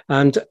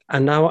 And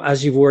now,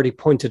 as you've already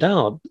pointed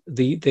out,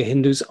 the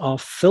Hindus are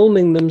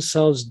filming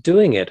themselves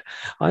doing it.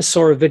 I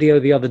saw a video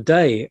the other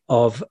day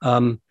of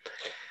a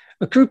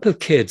group of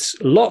kids,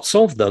 lots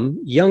of them,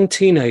 young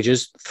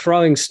teenagers,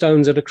 throwing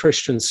stones at a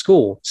Christian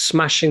school,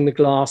 smashing the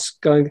glass,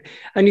 going,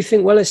 and you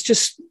think, well,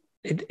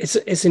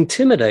 it's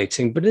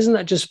intimidating, but isn't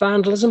that just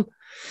vandalism?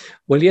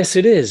 Well, yes,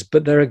 it is.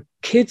 But there are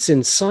kids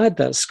inside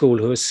that school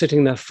who are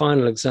sitting their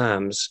final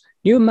exams.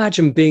 You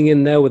imagine being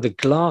in there with the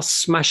glass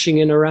smashing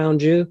in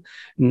around you,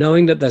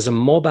 knowing that there's a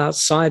mob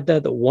outside there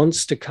that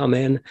wants to come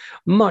in.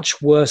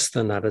 Much worse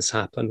than that has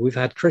happened. We've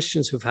had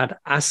Christians who've had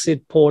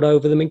acid poured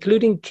over them,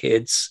 including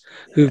kids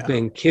who've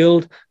been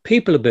killed.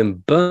 People have been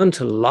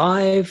burnt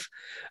alive.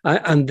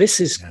 And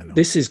this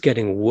is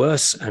getting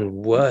worse and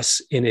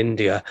worse in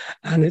India.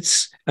 And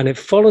it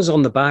follows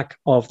on the back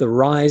of the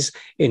rise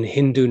in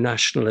Hindu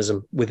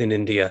nationalism within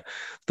India.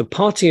 The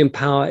party in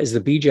power is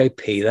the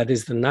BJP, that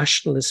is the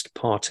nationalist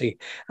party,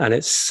 and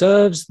it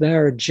serves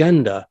their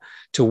agenda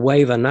to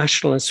wave a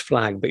nationalist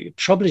flag. But the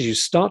trouble is, you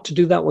start to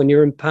do that when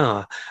you're in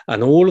power,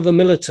 and all of the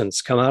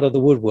militants come out of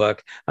the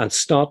woodwork and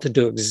start to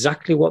do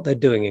exactly what they're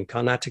doing in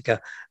Karnataka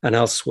and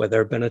elsewhere.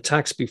 There have been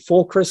attacks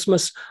before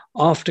Christmas,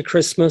 after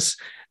Christmas,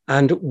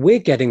 and we're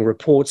getting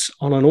reports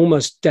on an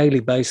almost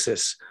daily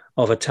basis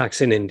of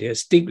attacks in India.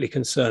 It's deeply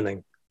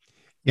concerning.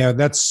 Yeah,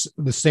 that's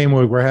the same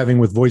way we're having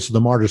with Voice of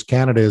the Martyrs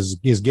Canada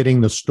is getting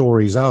the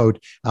stories out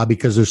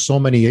because there's so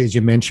many, as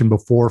you mentioned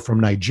before, from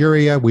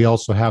Nigeria. We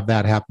also have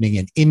that happening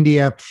in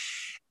India.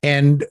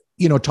 And,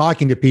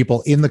 talking to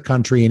people in the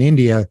country, in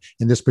India,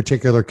 in this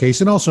particular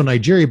case, and also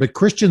Nigeria, but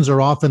Christians are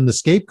often the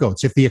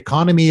scapegoats. If the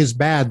economy is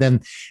bad,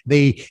 then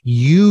they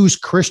use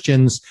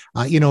Christians,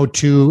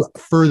 to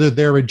further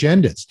their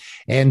agendas.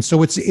 And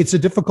so it's a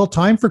difficult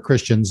time for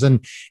Christians.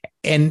 And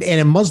and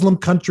in Muslim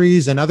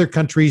countries and other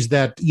countries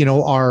that,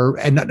 are,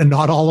 and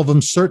not all of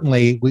them,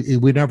 certainly,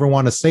 we never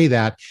want to say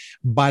that,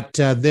 but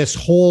this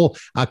whole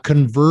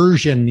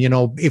conversion,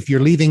 if you're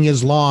leaving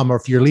Islam or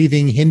if you're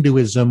leaving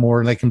Hinduism,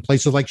 or like in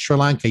places like Sri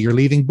Lanka, you're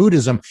leaving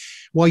Buddhism,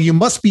 well, you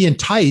must be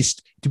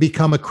enticed to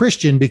become a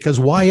Christian, because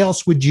why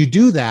else would you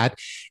do that?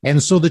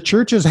 And so the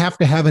churches have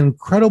to have an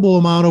incredible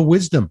amount of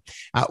wisdom.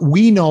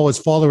 We know as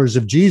followers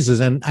of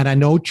Jesus, and I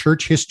know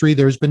church history,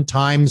 there's been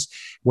times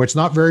where it's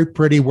not very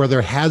pretty, where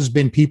there has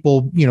been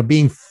people,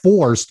 being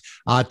forced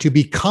to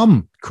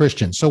become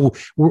Christians. So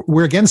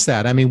we're against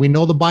that. I mean, we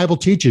know the Bible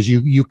teaches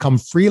you come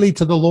freely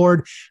to the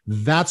Lord.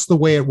 That's the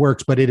way it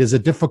works. But it is a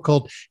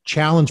difficult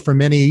challenge for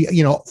many,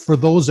 for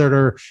those that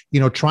are,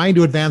 trying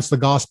to advance the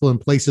gospel in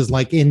places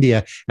like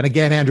India. And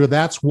again, Andrew,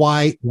 that's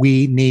why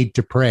we need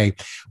to pray.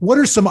 What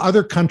are some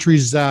other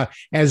countries,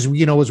 as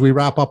we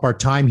wrap up our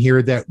time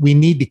here, that we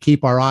need to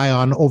keep our eye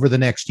on over the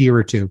next year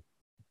or two?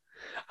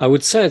 I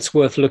would say it's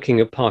worth looking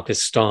at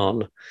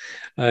Pakistan.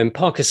 In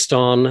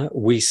Pakistan,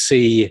 we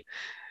see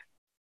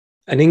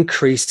an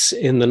increase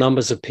in the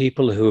numbers of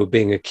people who are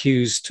being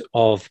accused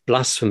of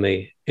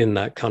blasphemy in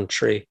that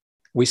country.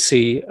 We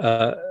see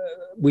a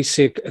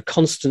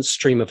constant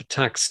stream of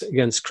attacks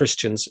against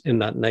Christians in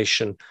that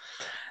nation.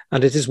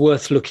 And it is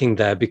worth looking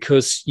there,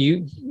 because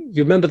you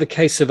remember the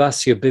case of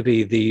Asia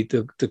Bibi,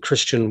 the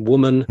Christian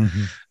woman,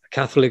 a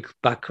Catholic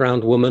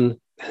background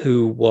woman,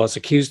 who was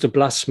accused of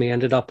blasphemy,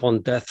 ended up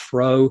on death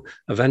row.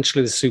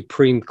 Eventually, the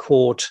Supreme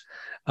Court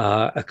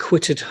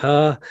acquitted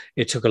her.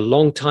 It took a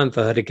long time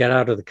for her to get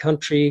out of the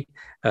country.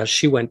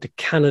 She went to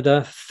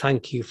Canada.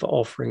 Thank you for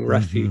offering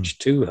refuge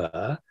to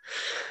her.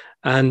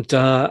 And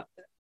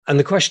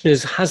the question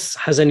is,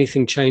 has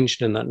anything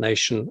changed in that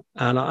nation?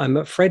 And I'm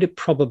afraid it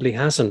probably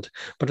hasn't.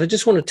 But I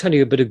just want to tell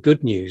you a bit of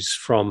good news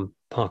from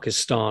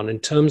Pakistan in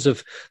terms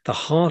of the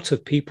heart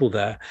of people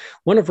there.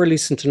 One of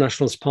Release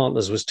International's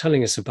partners was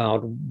telling us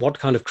about what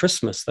kind of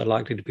Christmas they're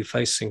likely to be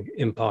facing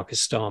in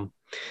Pakistan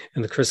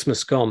in the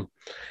Christmas gone.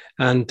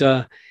 And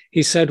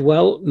he said,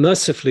 well,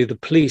 mercifully, the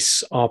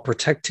police are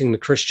protecting the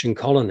Christian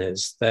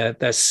colonies.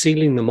 They're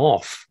sealing them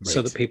off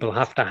so that people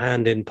have to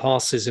hand in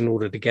passes in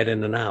order to get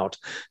in and out.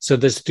 So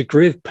there's a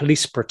degree of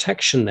police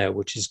protection there,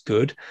 which is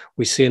good.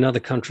 We see in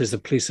other countries the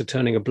police are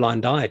turning a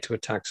blind eye to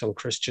attacks on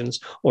Christians,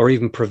 or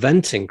even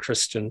preventing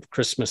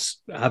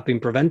have been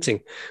preventing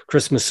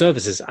Christmas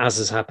services, as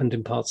has happened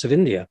in parts of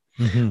India.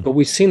 But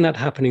we've seen that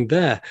happening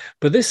there.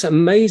 But this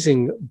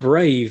amazing,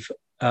 brave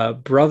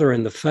brother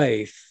in the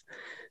faith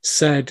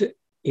said,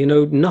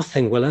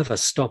 nothing will ever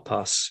stop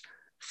us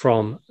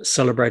from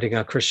celebrating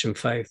our Christian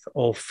faith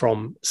or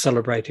from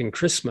celebrating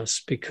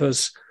Christmas,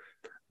 because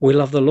we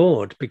love the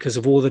Lord, because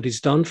of all that he's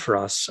done for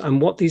us.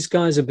 And what these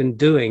guys have been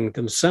doing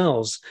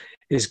themselves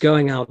is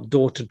going out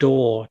door to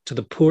door to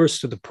the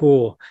poorest of the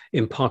poor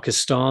in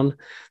Pakistan.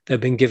 They've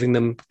been giving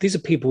them, these are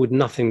people with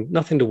nothing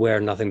to wear,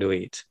 nothing to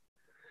eat.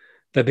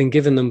 They've been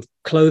giving them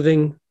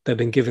clothing, they've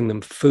been giving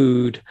them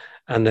food,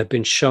 and they've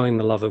been showing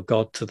the love of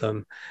God to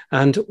them.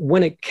 And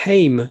when it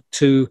came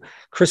to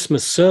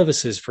Christmas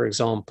services, for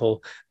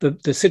example,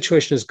 the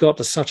situation has got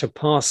to such a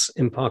pass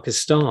in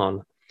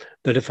Pakistan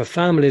that if a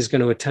family is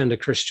going to attend a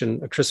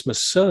Christmas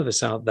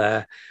service out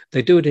there,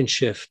 they do it in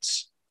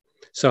shifts.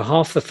 So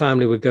half the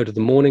family would go to the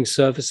morning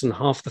service and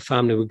half the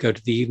family would go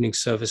to the evening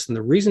service. And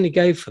the reason he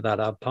gave for that,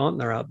 our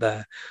partner out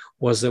there,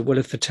 was that, well,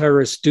 if the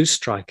terrorists do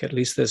strike, at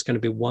least there's going to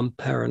be one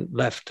parent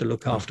left to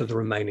look after the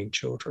remaining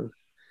children.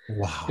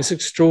 Wow. It's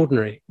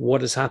extraordinary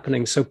what is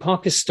happening. So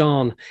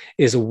Pakistan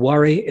is a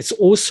worry. It's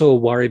also a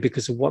worry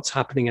because of what's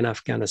happening in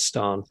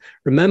Afghanistan.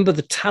 Remember,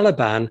 the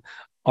Taliban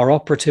are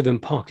operative in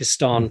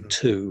Pakistan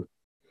too.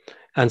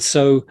 And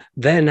so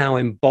they're now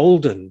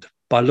emboldened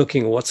by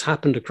looking at what's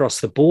happened across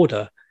the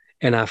border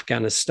in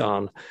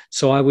Afghanistan.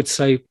 So I would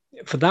say,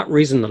 for that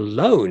reason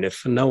alone, if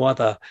for no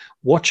other,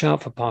 watch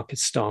out for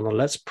Pakistan, or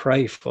let's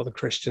pray for the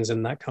Christians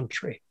in that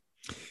country.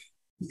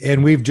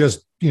 And we've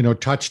just,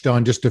 touched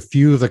on just a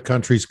few of the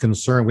countries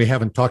concerned. We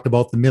haven't talked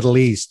about the Middle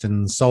East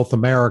and South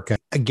America.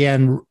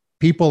 Again,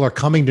 people are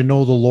coming to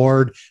know the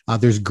Lord.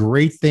 There's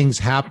great things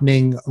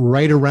happening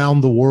right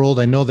around the world.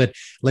 I know that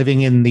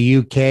living in the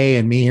UK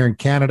and me here in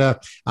Canada,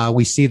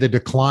 we see the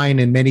decline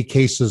in many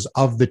cases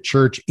of the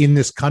church in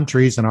this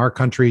countries and our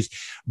countries.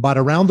 But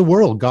around the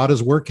world, God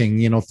is working,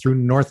 through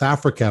North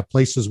Africa,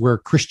 places where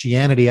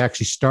Christianity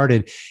actually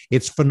started.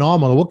 It's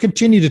phenomenal. We'll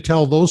continue to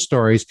tell those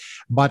stories,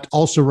 but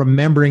also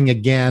remembering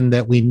again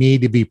that we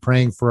need to be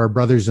praying for our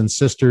brothers and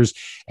sisters.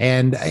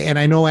 And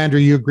I know,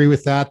 Andrew, you agree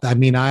with that. I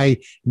mean, I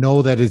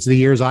know that it's the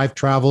years I've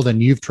traveled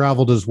and you've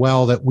traveled as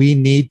well, that we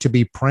need to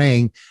be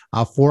praying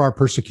for our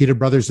persecuted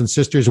brothers and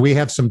sisters. We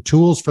have some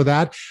tools for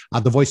that.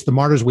 The Voice of the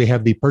Martyrs, we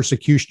have the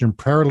Persecution and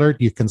Prayer Alert.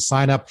 You can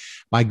sign up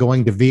by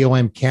going to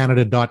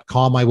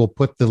vomcanada.com. I will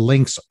put the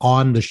links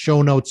on the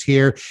show notes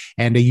here,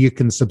 and you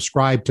can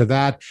subscribe to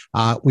that.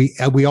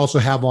 We also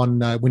have on,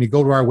 when you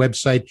go to our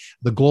website,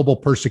 the Global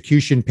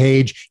Persecution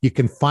page. You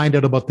can find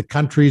out about the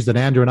countries that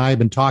Andrew and I have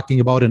been talking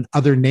about in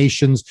other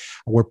nations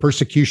where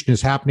persecution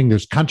is happening.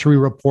 There's country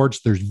reports,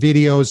 there's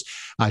videos,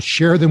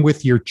 share them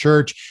with your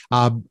church,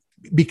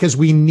 because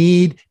we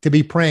need to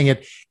be praying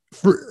it.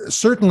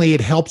 Certainly,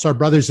 it helps our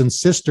brothers and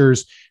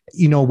sisters.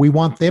 We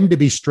want them to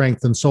be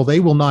strengthened so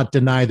they will not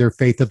deny their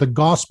faith, that the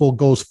gospel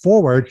goes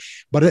forward,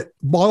 but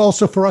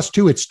also for us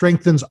too, it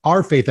strengthens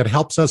our faith. It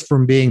helps us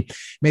from being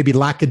maybe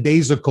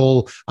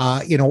lackadaisical,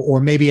 or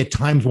maybe at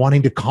times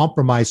wanting to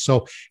compromise.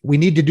 So we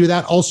need to do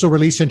that. Also,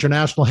 Release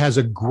International has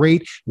a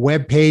great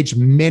webpage,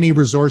 many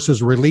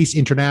resources,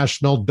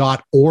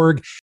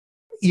 releaseinternational.org.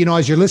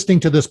 As you're listening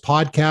to this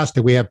podcast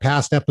and we have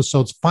past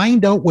episodes,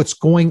 find out what's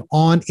going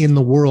on in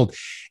the world.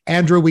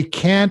 Andrew, we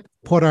can't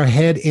put our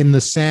head in the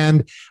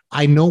sand.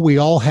 I know we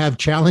all have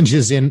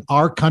challenges in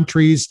our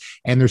countries,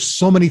 and there's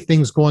so many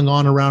things going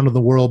on around the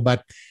world,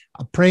 but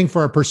praying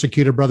for our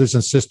persecuted brothers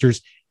and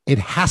sisters, it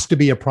has to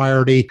be a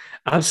priority.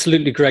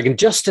 Absolutely, Greg. And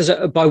just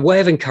by way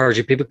of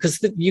encouraging people,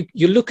 because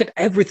you look at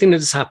everything that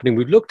is happening.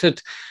 We've looked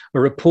at a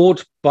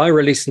report by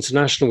Release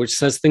International which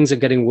says things are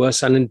getting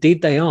worse, and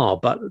indeed they are.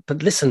 But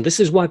listen,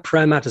 this is why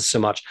prayer matters so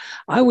much.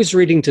 I was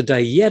reading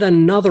today yet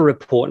another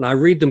report, and I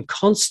read them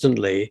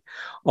constantly,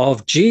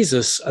 of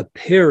Jesus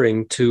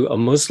appearing to a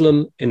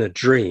Muslim in a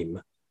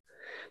dream.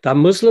 That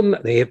Muslim,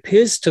 he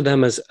appears to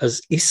them as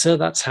Isa,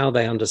 that's how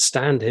they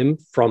understand him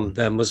from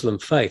their Muslim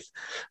faith,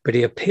 but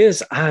he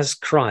appears as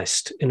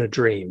Christ in a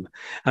dream.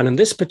 And in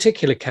this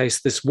particular case,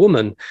 this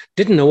woman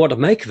didn't know what to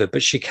make of it,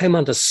 but she came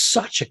under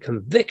such a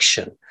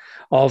conviction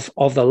of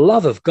the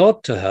love of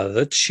God to her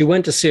that she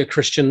went to see a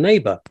Christian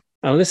neighbor.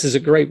 And this is a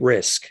great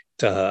risk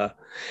to her.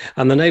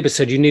 And the neighbor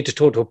said, you need to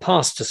talk to a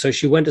pastor. So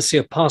she went to see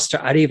a pastor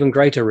at even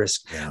greater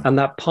risk. Yeah. And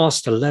that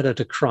pastor led her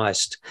to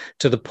Christ,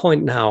 to the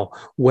point now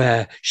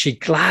where she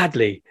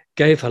gladly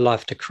gave her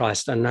life to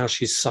Christ. And now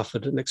she's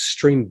suffered an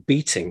extreme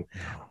beating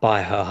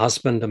by her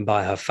husband and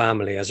by her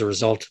family as a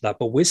result of that.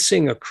 But we're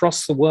seeing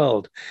across the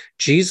world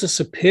Jesus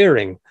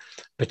appearing,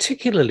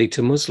 particularly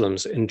to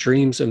Muslims, in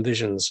dreams and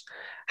visions.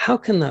 How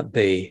can that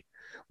be?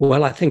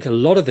 Well, I think a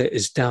lot of it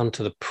is down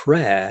to the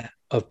prayer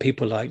of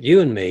people like you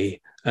and me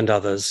and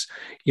others.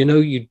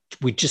 We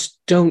just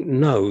don't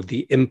know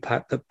the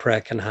impact that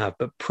prayer can have.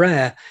 But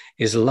prayer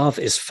is love,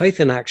 is faith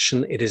in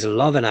action. It is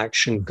love in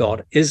action.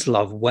 God is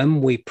love. When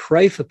we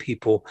pray for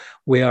people,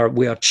 we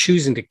are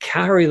choosing to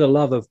carry the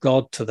love of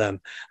God to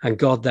them. And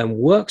God then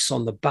works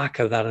on the back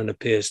of that and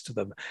appears to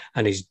them.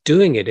 And he's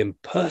doing it in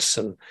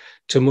person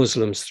to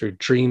Muslims through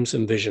dreams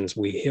and visions.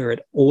 We hear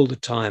it all the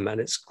time, and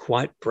it's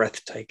quite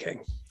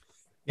breathtaking.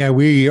 Yeah,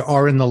 we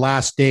are in the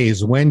last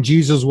days. When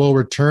Jesus will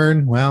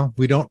return, well,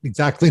 we don't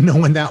exactly know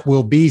when that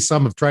will be.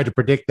 Some have tried to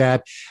predict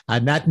that,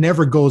 and that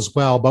never goes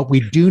well. But we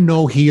do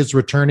know he is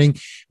returning.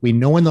 We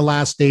know in the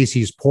last days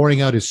he's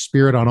pouring out his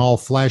spirit on all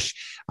flesh.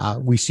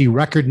 We see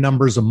record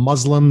numbers of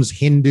Muslims,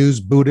 Hindus,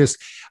 Buddhists,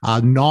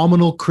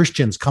 nominal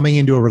Christians coming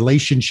into a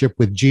relationship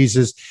with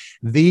Jesus.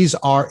 These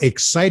are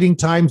exciting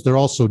times. They're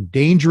also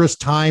dangerous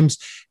times,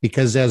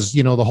 because as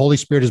the Holy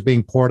Spirit is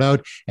being poured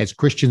out, as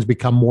Christians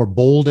become more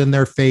bold in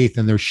their faith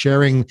and they're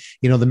sharing,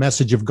 the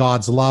message of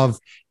God's love,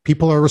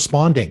 people are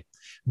responding.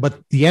 But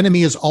the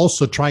enemy is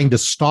also trying to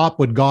stop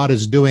what God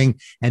is doing.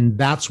 And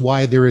that's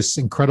why there is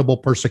incredible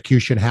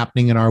persecution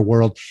happening in our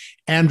world.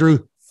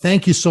 Andrew,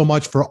 thank you so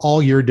much for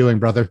all you're doing,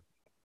 brother.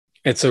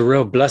 It's a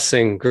real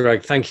blessing,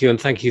 Greg. Thank you.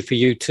 And thank you for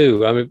you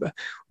too. I mean,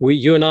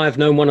 you and I have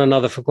known one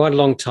another for quite a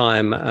long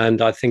time.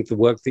 And I think the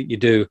work that you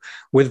do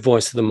with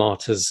Voice of the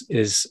Martyrs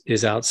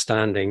is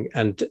outstanding.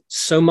 And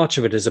so much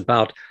of it is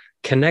about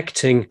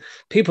connecting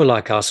people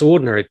like us,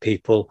 ordinary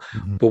people,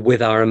 but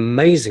with our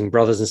amazing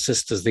brothers and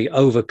sisters, the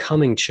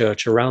overcoming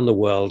church around the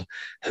world,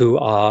 who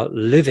are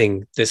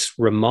living this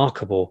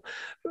remarkable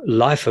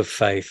life of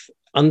faith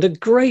under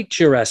great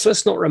duress.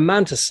 Let's not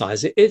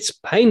romanticize it. It's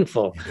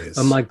painful.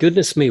 And my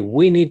goodness me,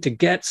 we need to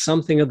get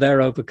something of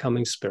their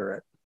overcoming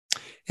spirit.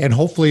 And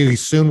hopefully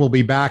soon we'll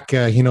be back,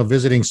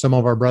 visiting some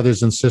of our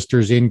brothers and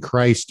sisters in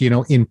Christ,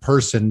 in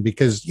person,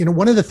 because,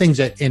 one of the things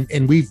that,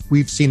 and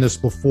we've seen this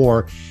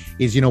before,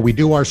 is, we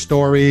do our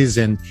stories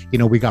and,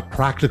 we got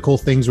practical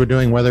things we're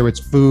doing, whether it's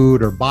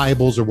food or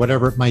Bibles or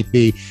whatever it might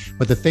be.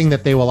 But the thing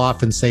that they will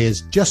often say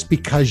is, just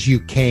because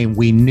you came,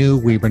 we knew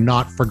we were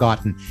not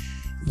forgotten.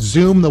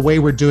 Zoom, the way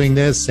we're doing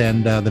this,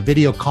 and the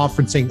video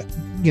conferencing,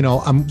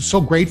 I'm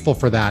so grateful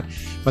for that.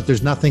 But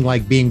there's nothing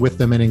like being with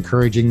them and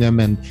encouraging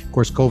them. And of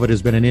course, COVID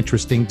has been an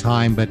interesting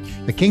time, but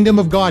the kingdom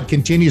of God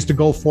continues to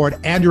go forward.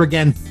 Andrew,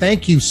 again,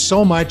 thank you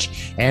so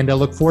much. And I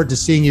look forward to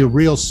seeing you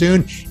real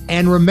soon.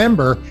 And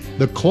remember,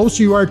 the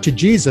closer you are to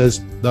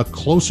Jesus, the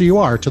closer you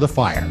are to the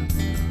fire.